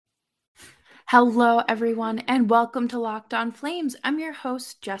Hello, everyone, and welcome to Locked On Flames. I'm your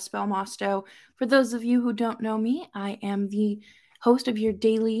host, Jess Belmosto. For those of you who don't know me, I am the host of your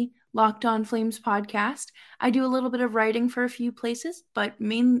daily Locked On Flames podcast. I do a little bit of writing for a few places, but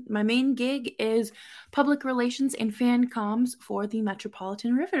my main gig is public relations and fan comms for the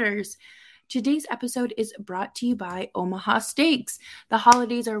Metropolitan Riveters. Today's episode is brought to you by Omaha Steaks. The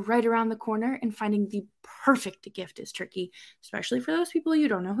holidays are right around the corner, and finding the perfect gift is tricky, especially for those people you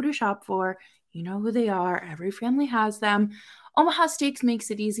don't know who to shop for. You know who they are. Every family has them. Omaha Steaks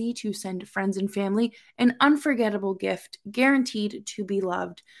makes it easy to send friends and family an unforgettable gift guaranteed to be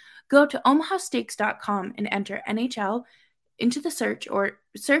loved. Go to omahasteaks.com and enter NHL into the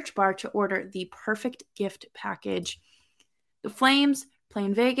search bar to order the perfect gift package. The Flames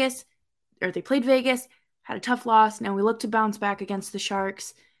played Vegas, had a tough loss. Now we look to bounce back against the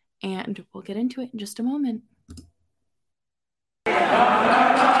Sharks, and we'll get into it in just a moment.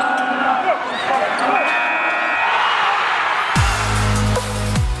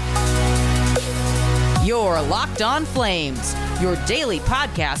 You're Locked On Flames, your daily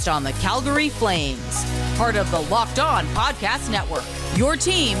podcast on the Calgary Flames. Part of the Locked On Podcast Network, your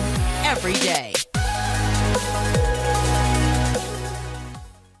team every day.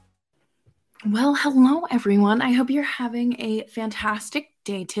 Well, hello, everyone. I hope you're having a fantastic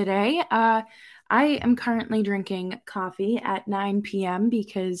day today. I am currently drinking coffee at 9 p.m.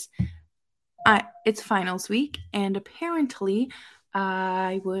 because it's finals week, and apparently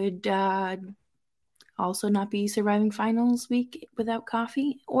I would also not be surviving finals week without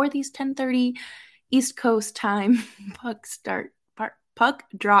coffee or these 10:30 East Coast time puck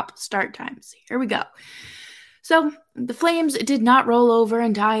drop start times. Here we go. So the Flames did not roll over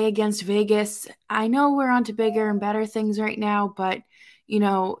and die against Vegas. I know we're on to bigger and better things right now, but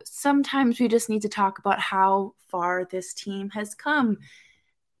sometimes we just need to talk about how far this team has come.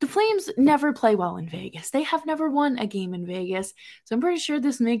 The Flames never play well in Vegas. They have never won a game in Vegas, so I'm pretty sure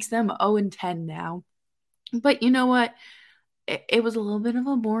this makes them 0-10 now. But you know what? It was a little bit of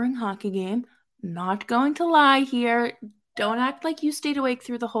a boring hockey game. Not going to lie here. Don't act like you stayed awake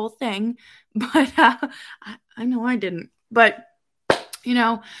through the whole thing. But I know I didn't. But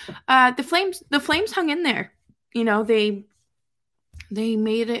the Flames hung in there. They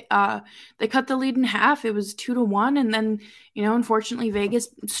made it. They cut the lead in half. It was 2-1, and then unfortunately Vegas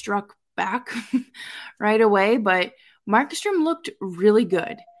struck back right away. But Markstrom looked really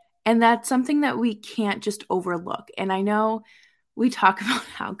good. And that's something that we can't just overlook. And I know we talk about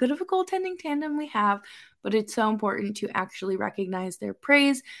how good of a goaltending tandem we have, but it's so important to actually recognize their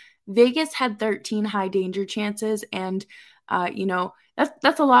praise. Vegas had 13 high danger chances, and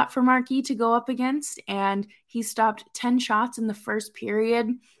that's a lot for Markey to go up against. And he stopped 10 shots in the first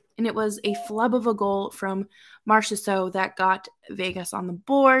period, and it was a flub of a goal from Marchessault that got Vegas on the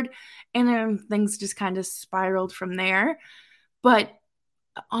board, and then things just kind of spiraled from there. But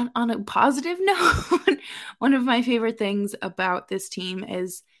on a positive note, one of my favorite things about this team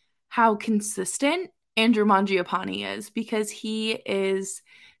is how consistent Andrew Mangiapane is, because he is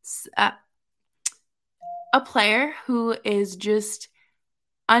a player who is just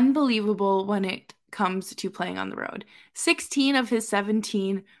unbelievable when it comes to playing on the road. 16 of his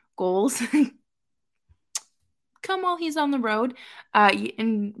 17 goals come while he's on the road.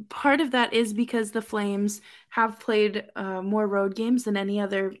 And part of that is because the Flames have played more road games than any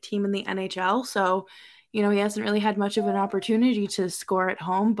other team in the NHL. So, he hasn't really had much of an opportunity to score at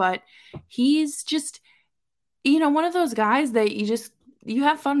home, but he's just, one of those guys that you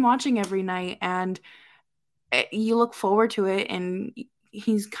have fun watching every night, and you look forward to it. And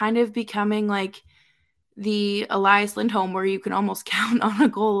he's kind of becoming like the Elias Lindholm, where you can almost count on a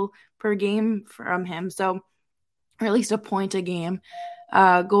goal per game from him. So, or at least a point a game.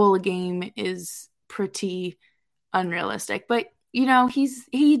 Goal a game is pretty unrealistic. But he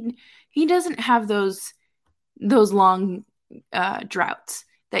doesn't have those long droughts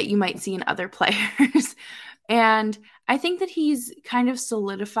that you might see in other players. And I think that he's kind of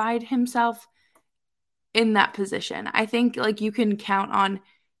solidified himself in that position. I think you can count on,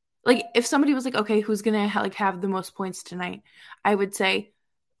 if somebody was like, okay, who's gonna have the most points tonight, I would say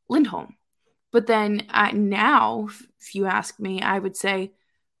Lindholm. But then now, if you ask me, I would say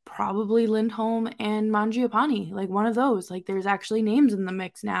probably Lindholm and Mangiapane, one of those. There's actually names in the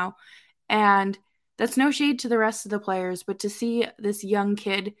mix now. And that's no shade to the rest of the players, but to see this young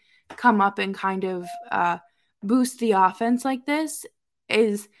kid come up and kind of boost the offense like this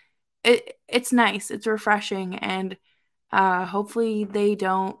it's nice. It's refreshing. And hopefully they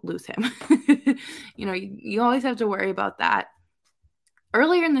don't lose him. You always have to worry about that.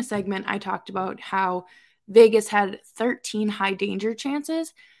 Earlier in the segment, I talked about how Vegas had 13 high danger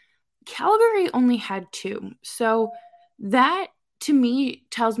chances. Calgary only had 2. So that to me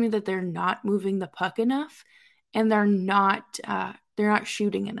tells me that they're not moving the puck enough and they're not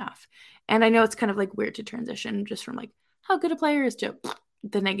shooting enough. And I know it's kind of like weird to transition just from like how good a player is to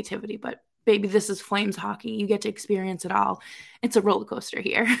the negativity, but baby, this is Flames hockey. You get to experience it all. It's a roller coaster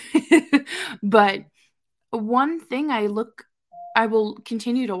here. But one thing I will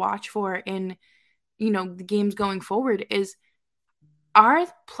continue to watch for in, the games going forward is, are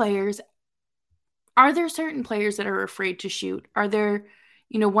there certain players that are afraid to shoot? Are there,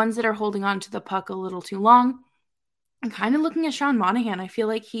 ones that are holding on to the puck a little too long? I'm kind of looking at Sean Monahan. I feel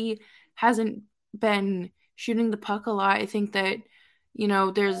like he hasn't been shooting the puck a lot. I think that,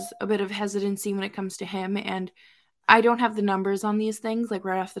 there's a bit of hesitancy when it comes to him. And I don't have the numbers on these things, like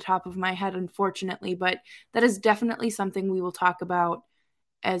right off the top of my head, unfortunately, but that is definitely something we will talk about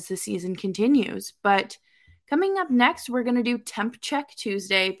as the season continues. But coming up next, we're going to do Temp Check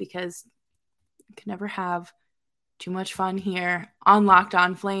Tuesday because you can never have too much fun here on Locked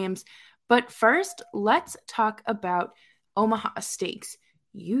On Flames. But first, let's talk about Omaha Steaks.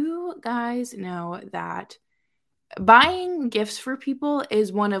 You guys know that buying gifts for people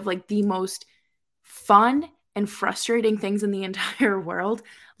is one of like the most fun and frustrating things in the entire world.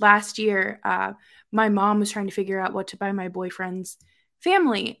 Last year, my mom was trying to figure out what to buy my boyfriend's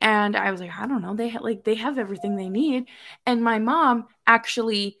family, and I was like, I don't know, they have everything they need. And my mom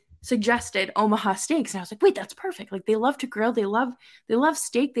actually suggested Omaha Steaks, and I was like, wait, that's perfect. Like, they love to grill, they love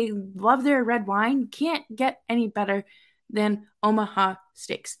steak, they love their red wine. Can't get any better than Omaha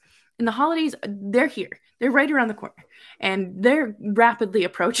Steaks. And the holidays, they're here. They're right around the corner and they're rapidly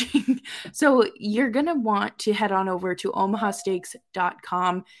approaching. So you're going to want to head on over to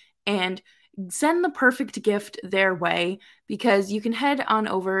omahasteaks.com and send the perfect gift their way, because you can head on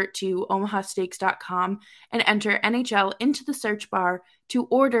over to omahasteaks.com and enter NHL into the search bar to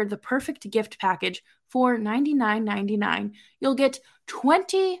order the perfect gift package for $99.99. You'll get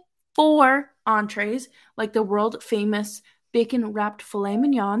 24 entrees like the world famous bacon wrapped filet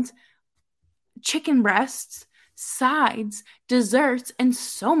mignons, chicken breasts, sides, desserts, and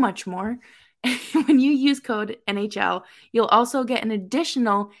so much more. When you use code NHL, you'll also get an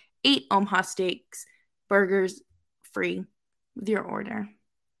additional 8 Omaha Steaks burgers free with your order.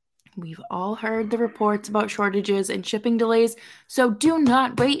 We've all heard the reports about shortages and shipping delays, so do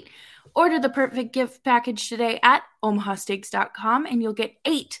not wait. Order the perfect gift package today at omahasteaks.com and you'll get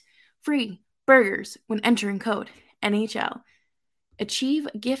 8 free burgers when entering code NHL. Achieve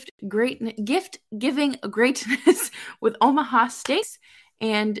gift-giving greatness with Omaha Steaks,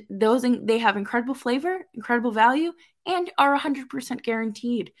 and they have incredible flavor, incredible value, and are 100%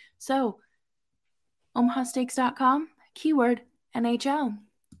 guaranteed. So, omahasteaks.com, keyword NHL.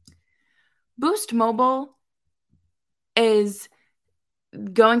 Boost Mobile is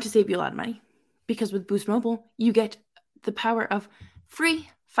going to save you a lot of money, because with Boost Mobile, you get the power of free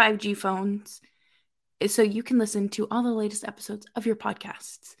 5G phones, so you can listen to all the latest episodes of your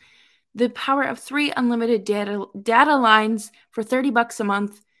podcasts. The power of 3 unlimited data lines for $30 a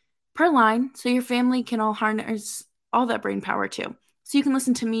month per line, so your family can all harness all that brain power too. So you can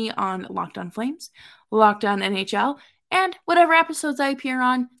listen to me on Locked On Flames, Locked On NHL, and whatever episodes I appear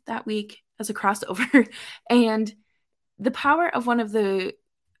on that week as a crossover. And the power of one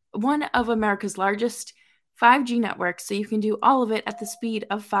of America's largest 5G networks, so you can do all of it at the speed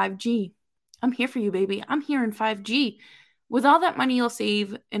of 5G. I'm here for you, baby. I'm here in 5G. With all that money you'll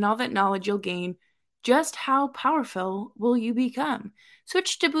save and all that knowledge you'll gain, just how powerful will you become?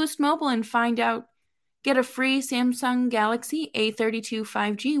 Switch to Boost Mobile and find out. Get a free Samsung Galaxy A32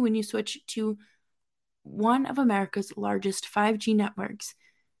 5G when you switch to one of America's largest 5G networks.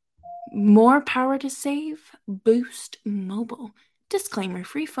 More power to save? Boost Mobile. Disclaimer,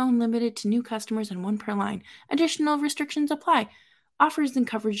 free phone limited to new customers and 1 per line. Additional restrictions apply. Offers and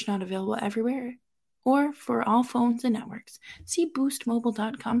coverage not available everywhere or for all phones and networks. See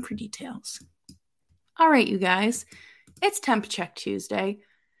boostmobile.com for details. All right, you guys, it's Temp Check Tuesday.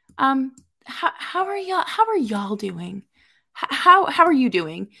 How are y'all doing? How are you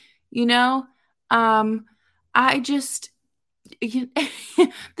doing? I just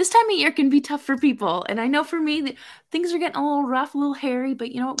this time of year can be tough for people, and I know for me things are getting a little rough, a little hairy,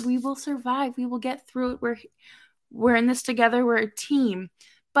 but you know what? We will survive. We will get through it. We're in this together. We're a team.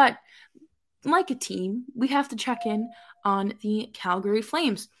 But like a team, we have to check in on the Calgary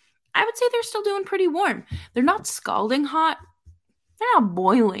Flames. I would say they're still doing pretty warm. They're not scalding hot. They're not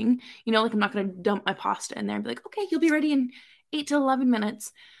boiling. Like I'm not going to dump my pasta in there and be like, okay, you'll be ready in 8 to 11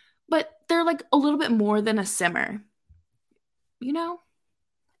 minutes. But they're like a little bit more than a simmer.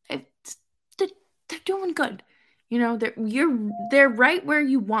 They're doing good. You know, they're right where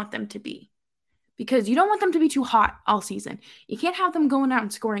you want them to be, because you don't want them to be too hot all season. You can't have them going out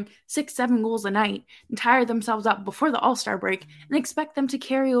and scoring 6-7 goals a night and tire themselves up before the All-Star break and expect them to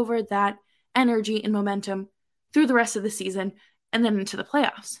carry over that energy and momentum through the rest of the season and then into the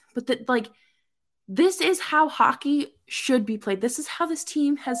playoffs. But this is how hockey should be played. This is how this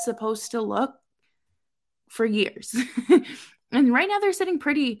team has supposed to look for years. And right now they're sitting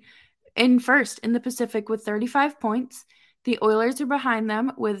pretty in first in the Pacific with 35 points. The Oilers are behind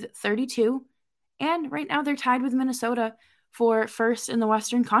them with 32. And right now they're tied with Minnesota for first in the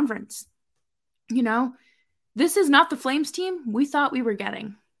Western Conference. You know, this is not the Flames team we thought we were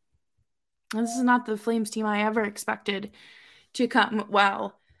getting. This is not the Flames team I ever expected to come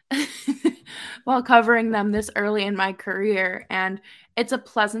while covering them this early in my career. And it's a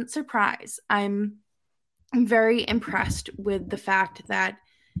pleasant surprise. I'm very impressed with the fact that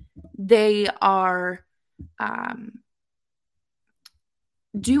they are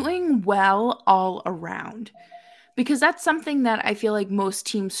doing well all around, because that's something that I feel like most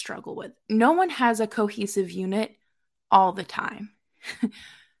teams struggle with. No one has a cohesive unit all the time.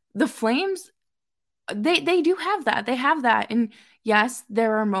 The Flames, they do have that. They have that. And yes,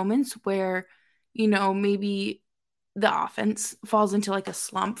 there are moments where, you know, maybe the offense falls into like a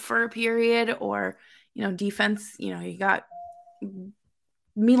slump for a period, or, you know, defense, you know, you got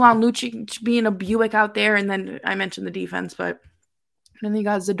Milan Lucic being a Buick out there, and then I mentioned the defense, but then you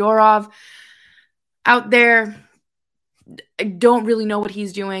got Zadorov out there. I don't really know what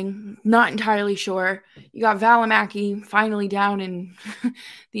he's doing. Not entirely sure. You got Valimaki finally down in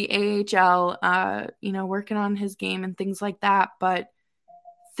the AHL, you know, working on his game and things like that. But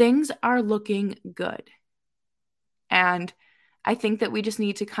things are looking good. And I think that we just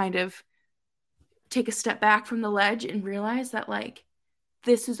need to kind of take a step back from the ledge and realize that, like,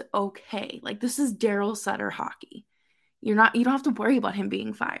 this is okay. Like, this is Daryl Sutter hockey. You don't have to worry about him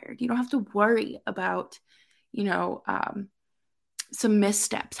being fired. You don't have to worry about, you know, some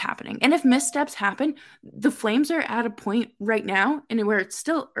missteps happening. And if missteps happen, the Flames are at a point right now, and where it's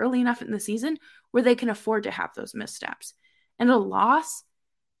still early enough in the season where they can afford to have those missteps. And a loss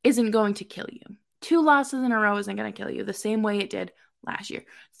isn't going to kill you. 2 losses in a row isn't going to kill you the same way it did last year.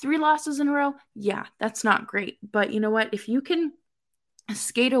 3 losses in a row, yeah, that's not great. But you know what? If you can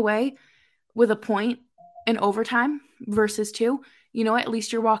skate away with a point in overtime versus 2, you know, at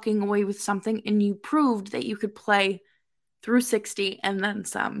least you're walking away with something, and you proved that you could play through 60 and then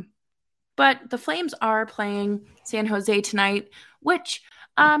some. But the Flames are playing San Jose tonight, which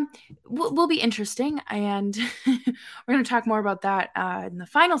will be interesting, and we're going to talk more about that in the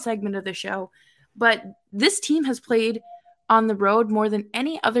final segment of the show. But this team has played on the road more than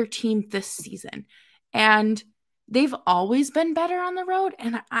any other team this season, and they've always been better on the road,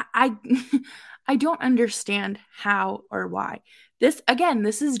 and I don't understand how or why. This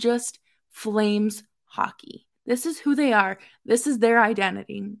is just Flames hockey. This is who they are. This is their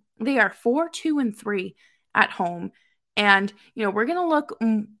identity. They are 4-2-3 at home. And, you know, we're going to look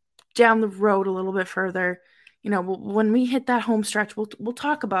down the road a little bit further. You know, when we hit that home stretch, we'll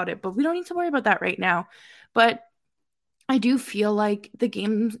talk about it, but we don't need to worry about that right now. But I do feel like the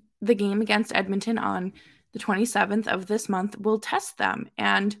game against Edmonton on the 27th of this month will test them.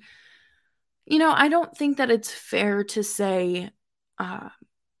 And, you know, I don't think that it's fair to say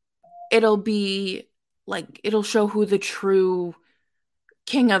it'll show who the true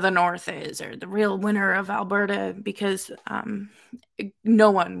king of the North is, or the real winner of Alberta, because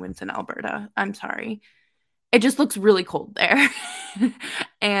no one wins in Alberta. I'm sorry. It just looks really cold there.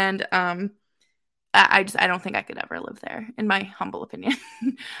 And I don't think I could ever live there, in my humble opinion.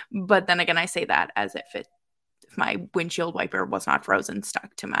 But then again, I say that as if my windshield wiper was not frozen,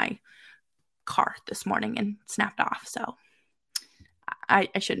 stuck to my car this morning and snapped off. So I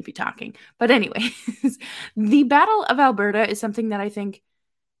shouldn't be talking. But anyways, the Battle of Alberta is something that I think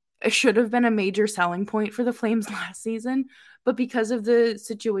should have been a major selling point for the Flames last season. But because of the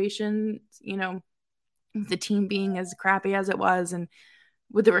situation, you know, the team being as crappy as it was, and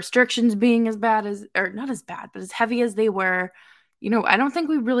with the restrictions being as bad as, or not as bad, but as heavy as they were, you know, I don't think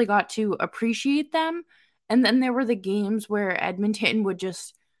we really got to appreciate them. And then there were the games where Edmonton would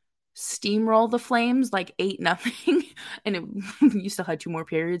just steamroll the Flames like 8-0, and you still had 2 more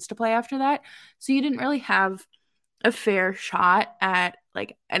periods to play after that. So you didn't really have a fair shot at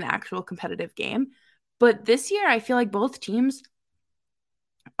like an actual competitive game. But this year, I feel like both teams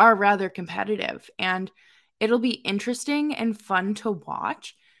are rather competitive, and it'll be interesting and fun to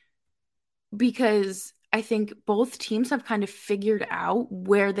watch, because I think both teams have kind of figured out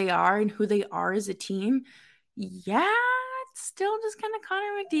where they are and who they are as a team. Yeah, it's still just kind of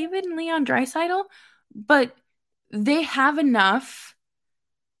Connor McDavid and Leon Draisaitl, but they have enough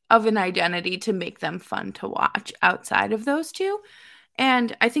of an identity to make them fun to watch outside of those two.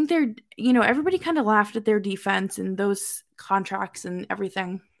 And I think they're, everybody kind of laughed at their defense and those contracts and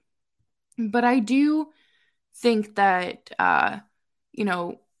everything. But I do think that, they're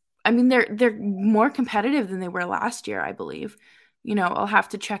more competitive than they were last year, I believe. I'll have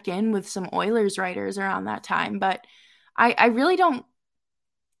to check in with some Oilers writers around that time, but I really don't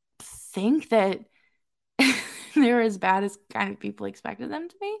think that they're as bad as kind of people expected them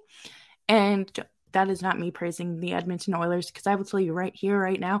to be. And that is not me praising the Edmonton Oilers, because I will tell you right here,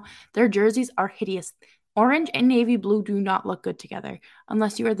 right now, their jerseys are hideous. Orange and navy blue do not look good together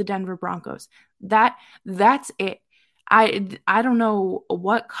unless you are the Denver Broncos. That's it. I don't know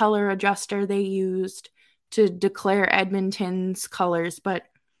what color adjuster they used to declare Edmonton's colors, but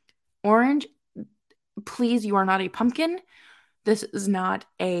orange, please, you are not a pumpkin. This is not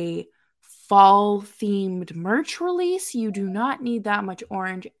a fall themed merch release. You do not need that much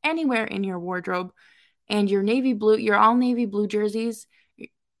orange anywhere in your wardrobe. And your navy blue, your all navy blue jerseys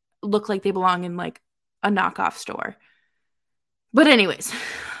look like they belong in like a knockoff store. But anyways,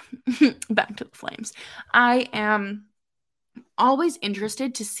 back to the Flames. I am always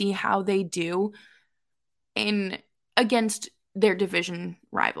interested to see how they do against their division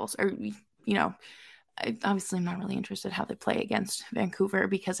rivals, or obviously I'm not really interested how they play against Vancouver,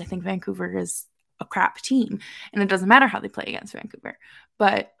 because I think Vancouver is a crap team and it doesn't matter how they play against Vancouver.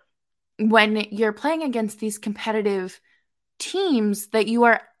 But when you're playing against these competitive teams that you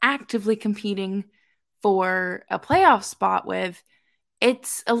are actively competing for a playoff spot with,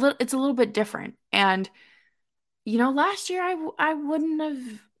 it's a little bit different. And last year I would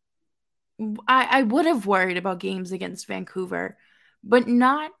have worried about games against Vancouver, but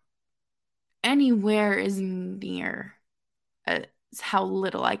not anywhere as near as how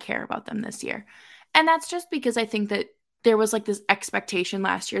little I care about them this year. And that's just because I think that there was like this expectation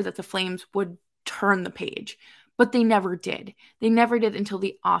last year that the Flames would turn the page, but they never did. They never did until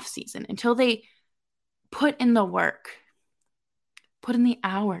the off season, until they put in the work, put in the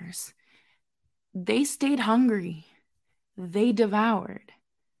hours. They stayed hungry. They devoured.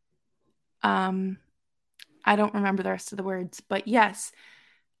 I don't remember the rest of the words, but yes,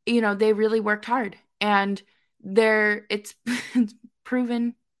 they really worked hard, and it's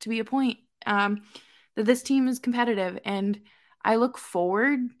proven to be a point that this team is competitive, and I look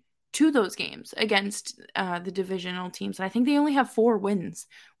forward to those games against the divisional teams. And I think they only have 4 wins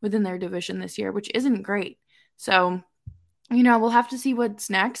within their division this year, which isn't great. So, we'll have to see what's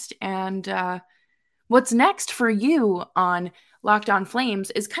next. And what's next for you on Locked On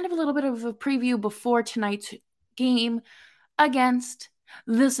Flames is kind of a little bit of a preview before tonight's game against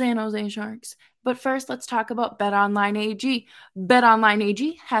the San Jose Sharks. But first, let's talk about BetOnline AG. BetOnline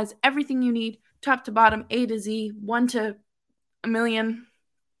AG has everything you need, top to bottom, A to Z, 1 to a million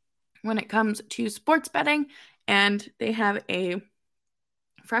when it comes to sports betting. And they have a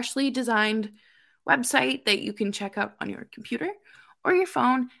freshly designed website that you can check out on your computer or your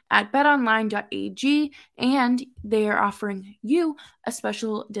phone at betonline.ag, and they are offering you a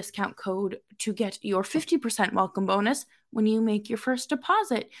special discount code to get your 50% welcome bonus when you make your first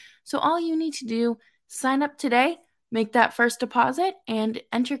deposit. So all you need to do, sign up today, make that first deposit, and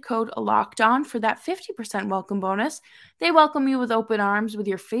enter code LOCKEDON for that 50% welcome bonus. They welcome you with open arms with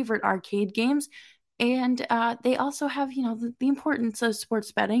your favorite arcade games. And they also have, the importance of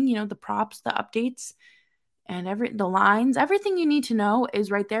sports betting, the props, the updates, and the lines. Everything you need to know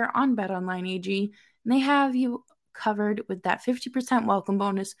is right there on BetOnline AG. And they have you covered with that 50% welcome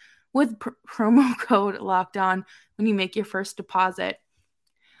bonus with promo code LOCKEDON when you make your first deposit.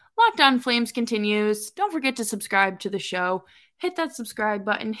 Locked On Flames continues. Don't forget to subscribe to the show. Hit that subscribe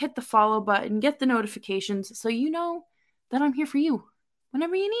button, hit the follow button, get the notifications so you know that I'm here for you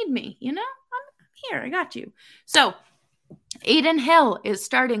whenever you need me. I'm here. I got you. So, Adin Hill is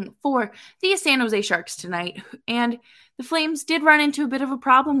starting for the San Jose Sharks tonight, and the Flames did run into a bit of a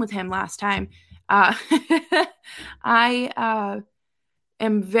problem with him last time. I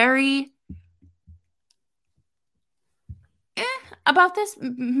am very about this,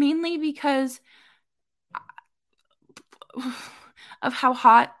 mainly because of how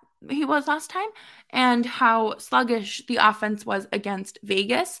hot he was last time and how sluggish the offense was against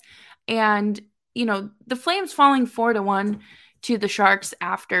Vegas. And the Flames falling 4-1 to the Sharks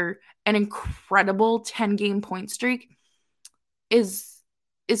after an incredible 10-game point streak is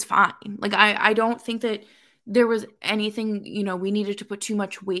fine. Like, I don't think that there was anything, we needed to put too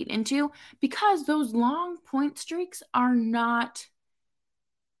much weight into, because those long point streaks are not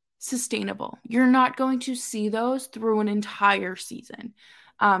sustainable. You're not going to see those through an entire season.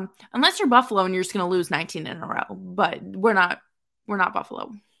 Unless you're Buffalo and you're just going to lose 19 in a row. But we're not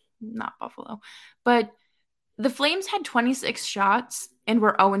Buffalo. Not Buffalo. But the Flames had 26 shots and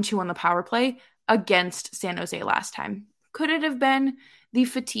were 0-2 on the power play against San Jose last time. Could it have been the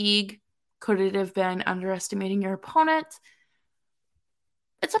fatigue? Could it have been underestimating your opponent?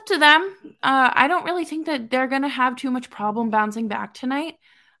 It's up to them. I don't really think that they're going to have too much problem bouncing back tonight.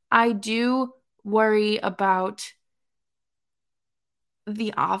 I do worry about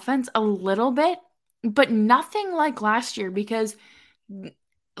the offense a little bit, but nothing like last year, because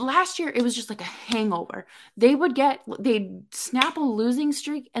last year it was just like a hangover. They'd snap a losing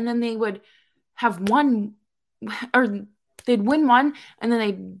streak and then they would have one, or they'd win one and then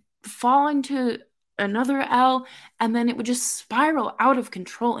they'd fall into another L, and then it would just spiral out of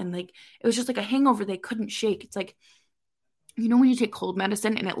control, and like it was just like a hangover they couldn't shake. It's like, you know, when you take cold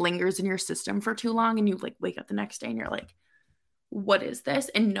medicine and it lingers in your system for too long and you like wake up the next day and you're like, what is this?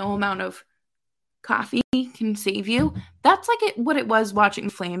 And no amount of coffee can save you. That's like what it was watching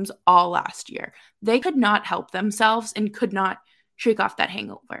Flames all last year. They could not help themselves and could not shake off that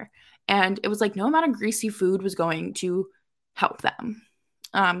hangover. And it was like no amount of greasy food was going to help them.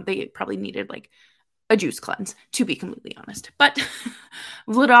 They probably needed like a juice cleanse, to be completely honest. But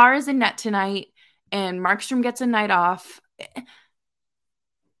Vladar is in net tonight, and Markstrom gets a night off.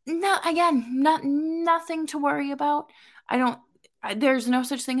 Nothing to worry about. There's no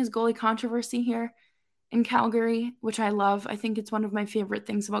such thing as goalie controversy here in Calgary, which I love. I think it's one of my favorite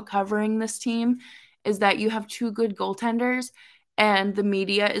things about covering this team is that you have two good goaltenders, and the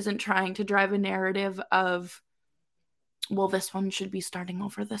media isn't trying to drive a narrative of, well, this one should be starting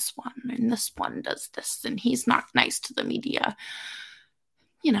over this one, and this one does this, and he's not nice to the media.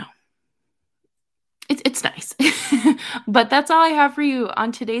 You know, it's nice. But that's all I have for you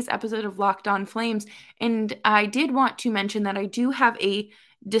on today's episode of Locked On Flames. And I did want to mention that I do have a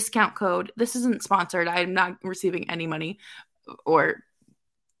discount code. This isn't sponsored. I'm not receiving any money or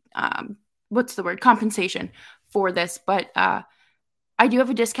compensation for this, but I do have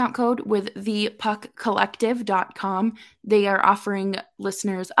a discount code with thepuckcollective.com. They are offering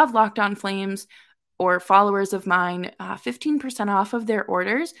listeners of Locked On Flames or followers of mine 15% off of their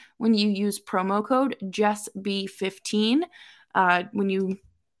orders when you use promo code JessB15 when you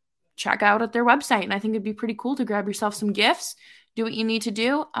check out at their website. And I think it'd be pretty cool to grab yourself some gifts, do what you need to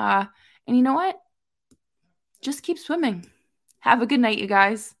do. And you know what? Just keep swimming. Have a good night, you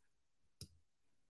guys.